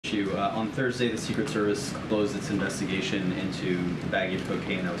issue. On Thursday, the Secret Service closed its investigation into the baggie of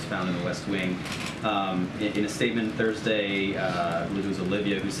cocaine that was found in the West Wing. In a statement Thursday, I believe it was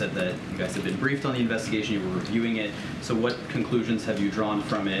Olivia who said that you guys had been briefed on the investigation, you were reviewing it. So what conclusions have you drawn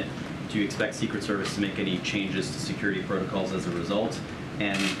from it? Do you expect Secret Service to make any changes to security protocols as a result?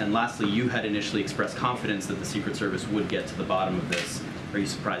 And lastly, you had initially expressed confidence that the Secret Service would get to the bottom of this. Are you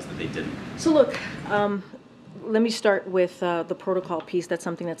surprised that they didn't? So look, let me start with the protocol piece. That's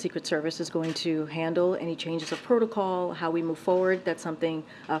something that Secret Service is going to handle. Any changes of protocol, how we move forward, that's something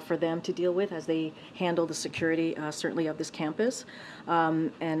for them to deal with as they handle the security, certainly of this campus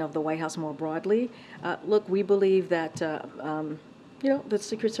and of the White House more broadly. Look, we believe that the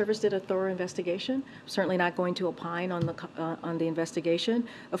Secret Service did a thorough investigation. Certainly not going to opine on the investigation.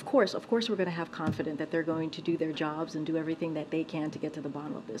 Of course, we're going to have confidence that they're going to do their jobs and do everything that they can to get to the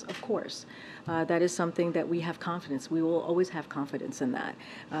bottom of this. Of course, that is something that we have confidence. We will always have confidence in that.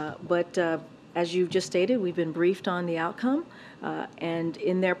 But as you've just stated, we've been briefed on the outcome, and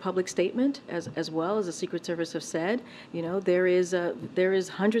in their public statement, as well as the Secret Service have said, there is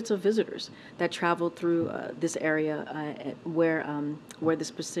hundreds of visitors that traveled through this area where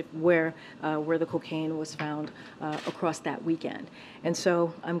the cocaine was found across that weekend. And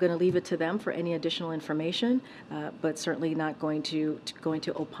so I'm going to leave it to them for any additional information, but certainly not going to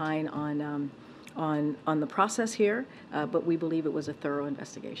opine on the process here. But we believe it was a thorough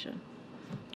investigation.